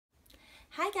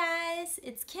Hi guys,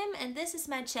 it's Kim and this is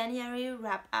my January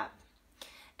wrap up.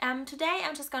 Today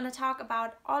I'm just gonna talk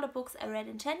about all the books I read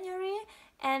in January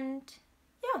and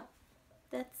yeah,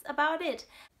 that's about it.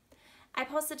 I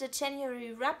posted a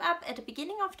January wrap up at the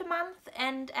beginning of the month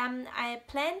and I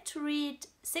planned to read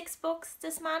 6 books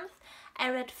this month. I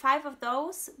read 5 of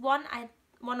those.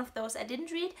 One of those I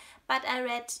didn't read, but I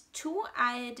read 2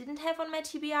 I didn't have on my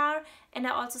TBR, and I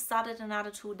also started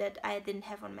another 2 that I didn't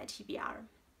have on my TBR.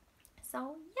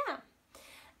 So yeah,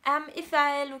 if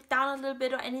I look down a little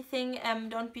bit or anything,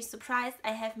 don't be surprised.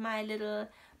 I have my little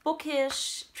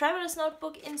bookish traveler's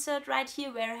notebook insert right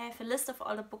here where I have a list of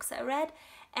all the books I read,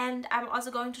 and I'm also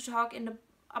going to talk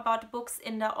about the books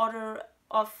in the order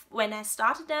of when I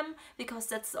started them, because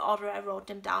that's the order I wrote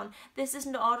them down. This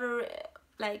isn't the order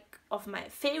like of my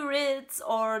favorites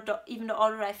or even the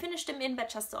order I finished them in, but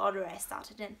just the order I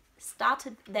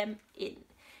started them in.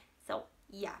 So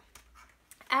yeah.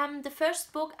 The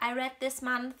first book I read this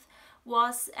month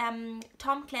was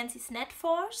Tom Clancy's Net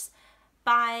Force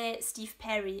by Steve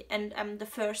Perry, and the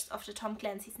first of the Tom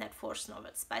Clancy's Net Force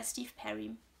novels by Steve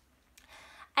Perry.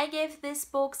 I gave this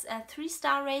book a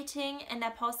 3-star rating and I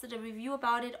posted a review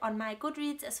about it on my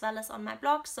Goodreads as well as on my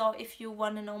blog, so if you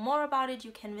want to know more about it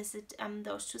you can visit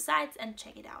those 2 sites and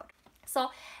check it out. So,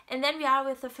 and then we are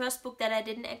with the first book that I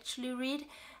didn't actually read,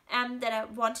 that I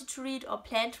wanted to read or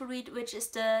planned to read, which is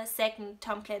the second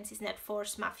Tom Clancy's Net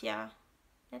Force Mafia.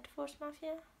 Net Force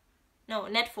Mafia? No,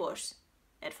 Net Force.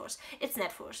 Net Force. It's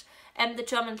Net Force. The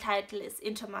German title is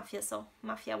Inter Mafia, so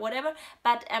Mafia, whatever.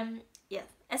 But yeah,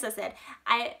 as I said,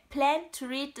 I planned to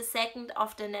read the second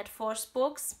of the Net Force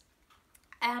books,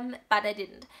 but I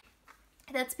didn't.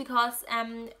 That's because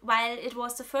while it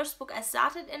was the first book I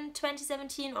started in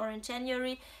 2017 or in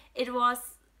January, it was,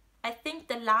 I think,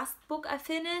 the last book I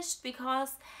finished,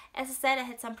 because as I said, I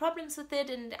had some problems with it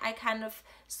and I kind of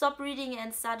stopped reading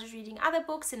and started reading other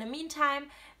books in the meantime,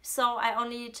 so I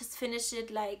only just finished it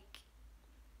like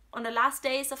on the last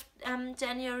days of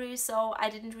January, so I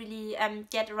didn't really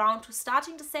get around to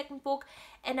starting the second book,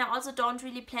 and I also don't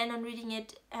really plan on reading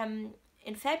it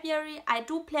in February. I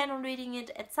do plan on reading it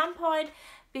at some point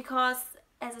because,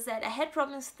 as I said, I had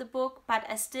problems with the book, but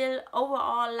I still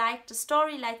overall like the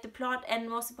story, like the plot, and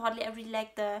most importantly I really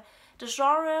like the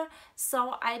genre,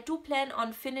 so I do plan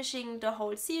on finishing the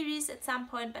whole series at some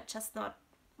point, but just not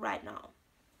right now.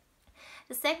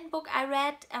 The second book I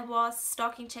read was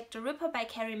Stalking Jack the Ripper by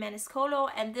Carrie Maniscalco,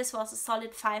 and this was a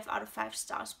solid 5 out of 5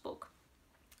 stars book.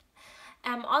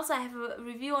 Also, I have a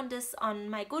review on this on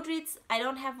my Goodreads. I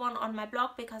don't have one on my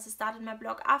blog because I started my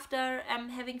blog after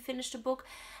having finished the book,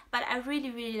 but I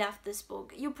really loved this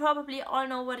book. You probably all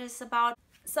know what it's about.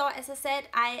 So as I said,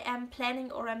 I am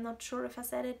planning, or I'm not sure if I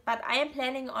said it, but I am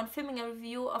planning on filming a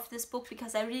review of this book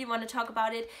because I really want to talk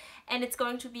about it, and it's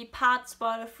going to be part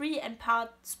spoiler free and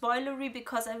part spoilery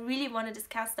because I really want to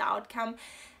discuss the outcome.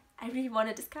 I really want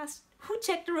to discuss who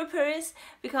Jack the Ripper is,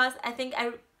 because I think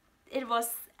it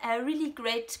was a really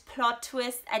great plot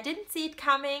twist. I didn't see it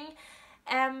coming,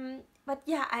 but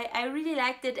yeah, I really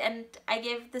liked it and I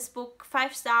gave this book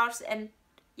 5 stars, and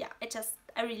yeah,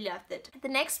 I really loved it. The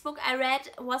next book I read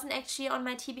wasn't actually on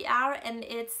my TBR, and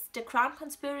it's The Crown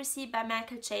Conspiracy by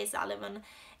Michael J. Sullivan.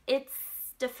 It's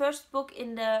the first book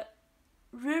in the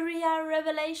Ruria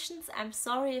Revelations. I'm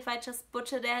sorry if I just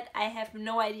butchered that. I have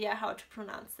no idea how to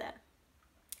pronounce that.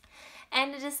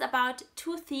 And it is about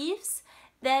 2 thieves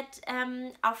that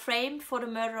are framed for the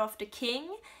murder of the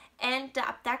king and the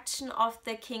abduction of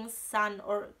the king's son,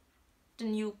 or the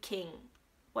new king,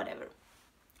 whatever.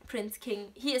 Prince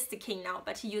King. He is the king now,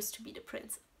 but he used to be the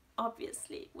prince,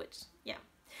 obviously, which, yeah,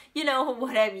 you know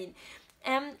what I mean.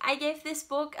 I gave this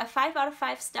book a 5 out of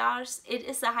 5 stars. It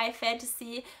is a high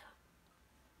fantasy,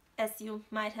 as you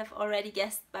might have already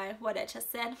guessed by what I just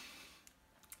said.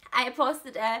 I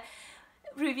posted a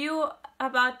review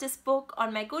about this book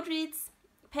on my Goodreads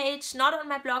page, not on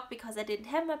my blog because I didn't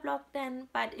have my blog then,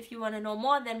 but if you want to know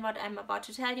more than what I'm about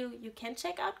to tell you, you can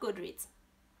check out Goodreads.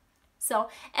 So,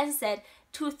 as I said,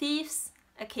 2 thieves,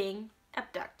 a king,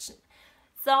 abduction.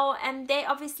 So, they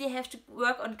obviously have to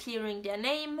work on clearing their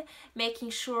name,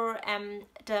 making sure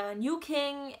the new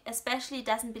king especially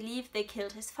doesn't believe they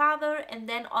killed his father, and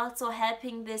then also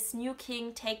helping this new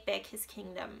king take back his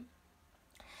kingdom.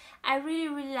 I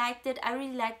really liked it. I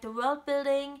really liked the world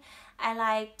building. I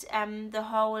liked the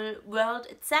whole world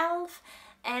itself,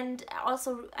 and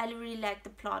also I really liked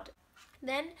the plot.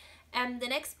 Then the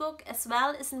next book as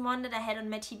well isn't one that I had on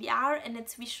my TBR, and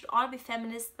it's We Should All Be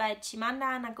Feminists by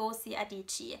Chimamanda Ngozi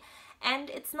Adichie.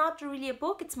 And it's not really a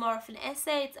book, it's more of an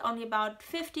essay. It's only about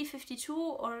 52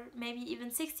 or maybe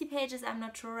even 60 pages, I'm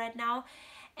not sure right now.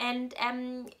 And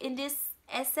in this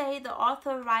essay the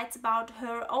author writes about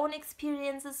her own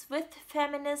experiences with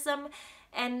feminism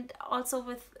and also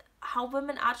with how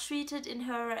women are treated in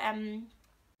her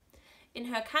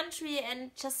country,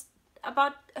 and just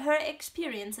about her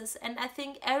experiences. And I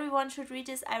think everyone should read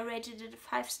this. I rated it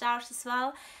 5 stars as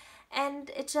well,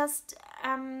 and it just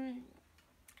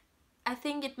I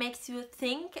think it makes you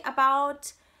think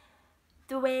about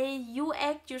the way you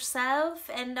act yourself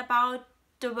and about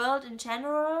the world in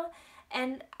general.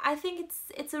 And I think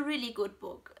it's a really good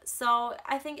book, so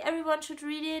I think everyone should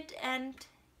read it. And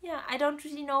yeah, I don't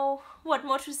really know what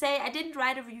more to say. I didn't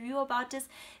write a review about this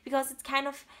because it's kind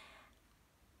of,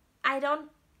 I don't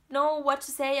know what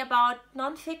to say about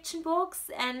non-fiction books,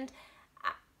 and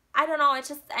I don't know,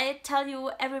 I tell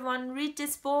you, everyone read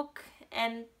this book,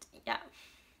 and yeah,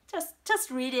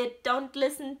 just read it. Don't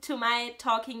listen to my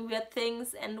talking weird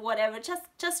things and whatever.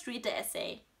 Just read the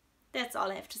essay. That's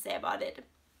all I have to say about it.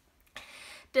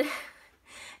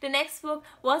 The next book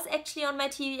was actually on my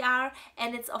TBR,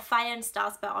 and it's Of Fire and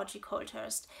Stars by Audrey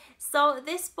Coulthurst. So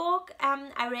this book,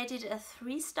 I rated it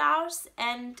 3 stars,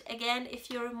 and again, if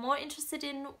you're more interested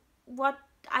in what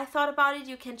I thought about it,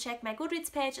 you can check my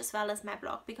Goodreads page as well as my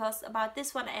blog, because about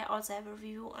this one I also have a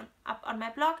review up on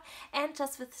my blog, and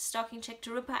just with Stalking Jack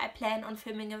the Ripper I plan on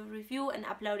filming a review and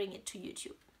uploading it to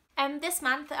YouTube. This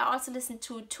month I also listened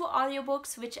to 2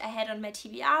 audiobooks which I had on my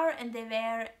TBR, and they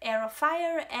were Heir of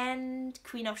Fire and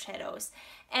Queen of Shadows.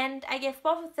 And I gave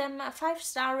both of them a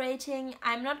 5-star rating.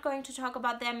 I'm not going to talk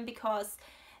about them because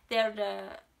they're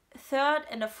the 3rd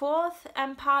and the 4th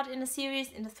part in the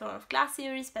series, in the Throne of Glass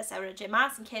series by Sarah J.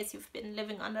 Maas, in case you've been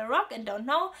living under a rock and don't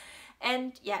know.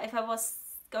 And yeah, if I was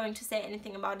going to say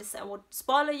anything about this, I would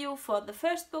spoil you for the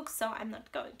first book, so I'm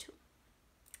not going to.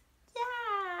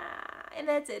 And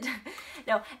that's it.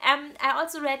 No, I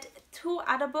also read 2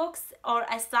 other books, or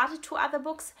I started 2 other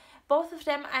books. Both of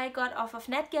them I got off of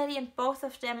NetGalley, and both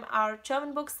of them are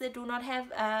German books. They do not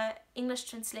have English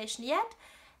translation yet,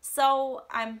 so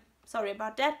I'm sorry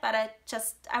about that, but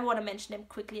I want to mention them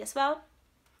quickly as well.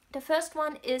 The first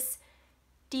one is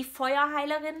Die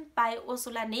Feuerheilerin by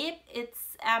Ursula Neb.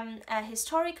 It's a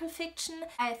historical fiction.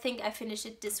 I think I finished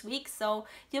it this week, so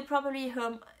you'll probably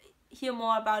hear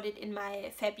more about it in my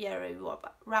February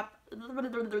wrap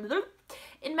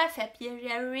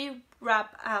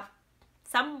up.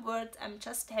 Some words I'm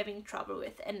just having trouble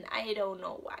with, and I don't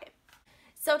know why.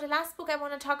 So the last book I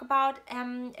want to talk about,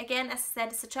 again, as I said,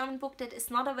 it's a German book that is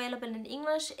not available in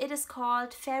English. It is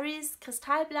called Fairies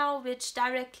Kristallblau, which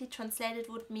directly translated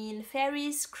would mean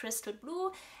Fairies Crystal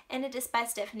Blue, and it is by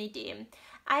Stephanie Dehm.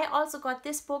 I also got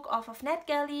this book off of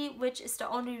NetGalley, which is the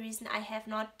only reason I have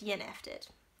not DNF'd it.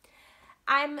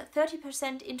 I'm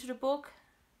 30% into the book,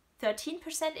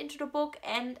 13% into the book,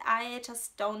 and I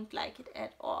just don't like it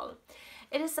at all.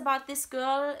 It is about this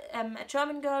girl, a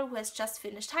German girl who has just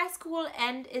finished high school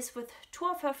and is with 2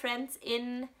 of her friends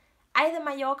in either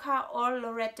Mallorca or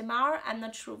Lloret de Mar. I'm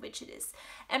not sure which it is.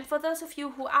 And for those of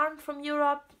you who aren't from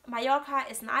Europe, Mallorca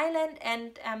is an island,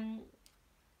 and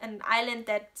an island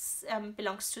that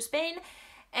belongs to Spain,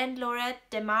 and Lloret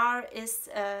de Mar is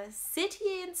a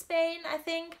city in Spain, I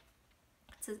think.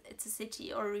 It's a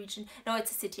city or a region. No,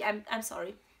 it's a city. I'm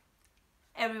sorry.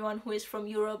 Everyone who is from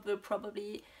Europe will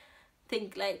probably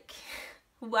think like,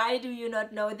 why do you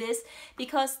not know this?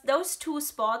 Because those 2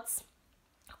 spots,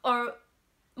 or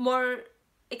more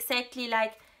exactly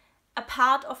like a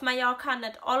part of Mallorca,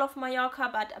 not all of Mallorca,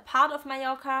 but a part of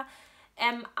Mallorca,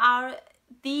 are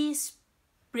these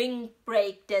spring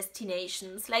break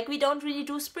destinations. Like, we don't really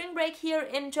do spring break here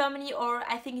in Germany, or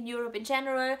I think in Europe in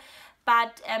general,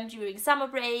 but during summer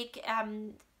break,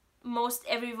 most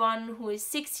everyone who is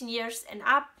 16 years and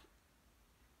up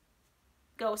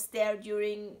goes there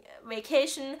during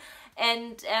vacation,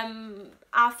 and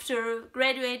after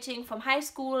graduating from high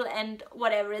school and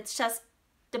whatever, it's just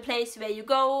the place where you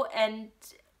go, and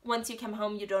once you come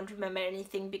home you don't remember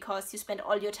anything because you spent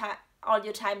all your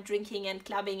time drinking and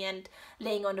clubbing and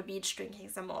laying on the beach drinking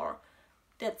some more.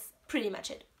 That's pretty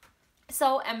much it.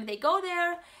 So they go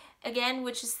there again,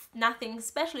 which is nothing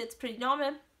special, it's pretty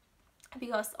normal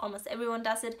because almost everyone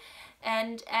does it,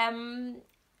 and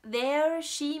there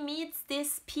she meets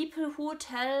these people who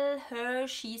tell her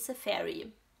she's a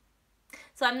fairy.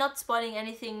 So I'm not spoiling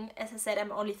anything. As I said,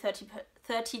 I'm only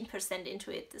 13% into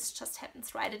it. This just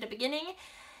happens right at the beginning.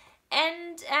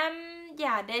 And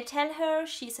yeah, they tell her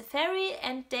she's a fairy,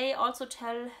 and they also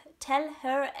tell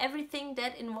her everything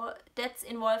that's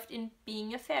involved in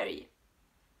being a fairy.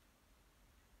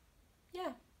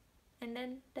 Yeah, and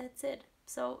then that's it.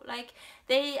 So like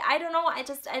I don't know,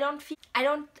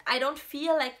 I don't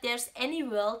feel like there's any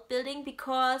world building,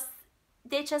 because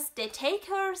they take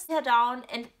her, sit her down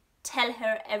and tell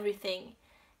her everything.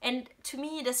 And to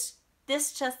me this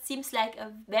just seems like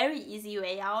a very easy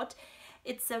way out.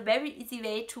 It's a very easy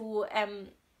way to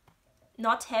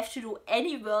not have to do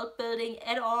any world building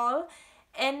at all,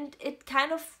 and it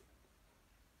kind of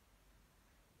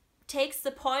takes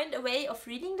the point away of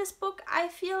reading this book, I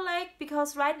feel like,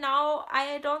 because right now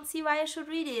I don't see why I should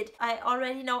read it. I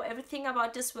already know everything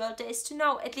about this world there is to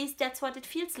know. At least that's what it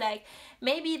feels like.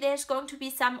 Maybe there's going to be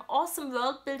some awesome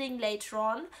world building later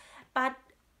on, but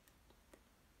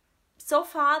so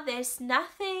far there's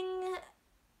nothing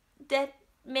that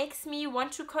makes me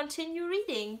want to continue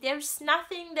reading. There's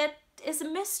nothing that is a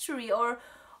mystery or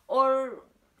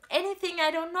anything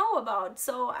I don't know about.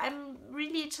 So I'm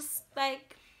really just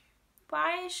like,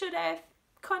 why should I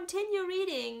continue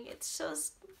reading? It's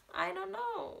just, I don't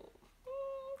know.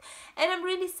 And I'm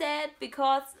really sad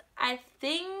because I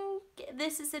think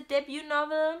this is a debut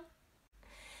novel.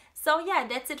 So yeah,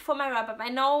 that's it for my wrap-up. I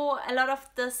know a lot of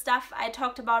the stuff I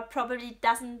talked about probably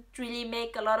doesn't really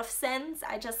make a lot of sense.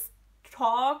 I just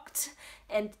talked,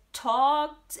 and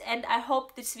I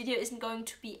hope this video isn't going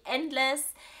to be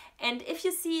endless. And if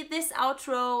you see this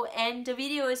outro and the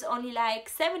video is only like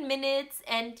 7 minutes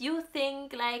and you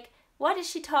think like, what is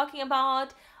she talking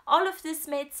about? All of this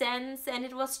made sense and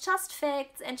it was just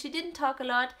facts and she didn't talk a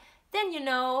lot, then you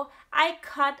know I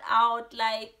cut out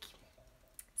like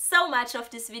so much of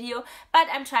this video, but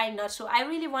I'm trying not to. I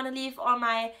really want to leave all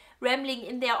my rambling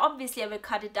in there. Obviously I will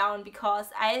cut it down because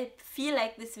I feel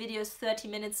like this video is 30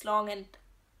 minutes long and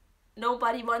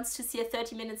nobody wants to see a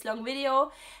 30 minutes long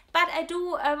video, but I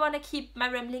do want to keep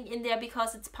my rambling in there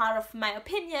because it's part of my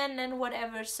opinion and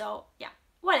whatever. So yeah,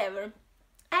 whatever.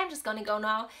 I'm just gonna go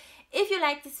now. If you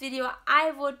like this video,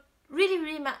 I would really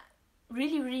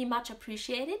much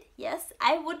appreciate it. Yes,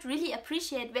 I would really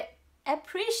appreciate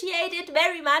it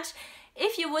very much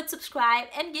if you would subscribe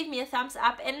and give me a thumbs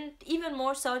up, and even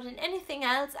more so than anything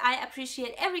else, I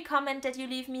appreciate every comment that you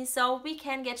leave me so we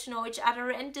can get to know each other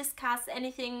and discuss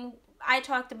anything I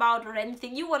talked about or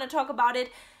anything you want to talk about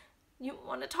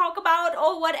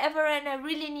or whatever. And I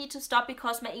really need to stop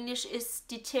because my English is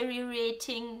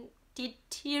deteriorating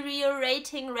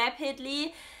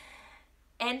rapidly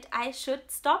and I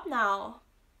should stop now.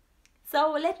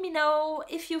 So let me know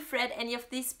if you've read any of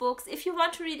these books, if you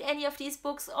want to read any of these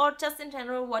books, or just in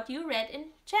general what you read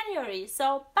in January.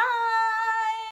 So bye!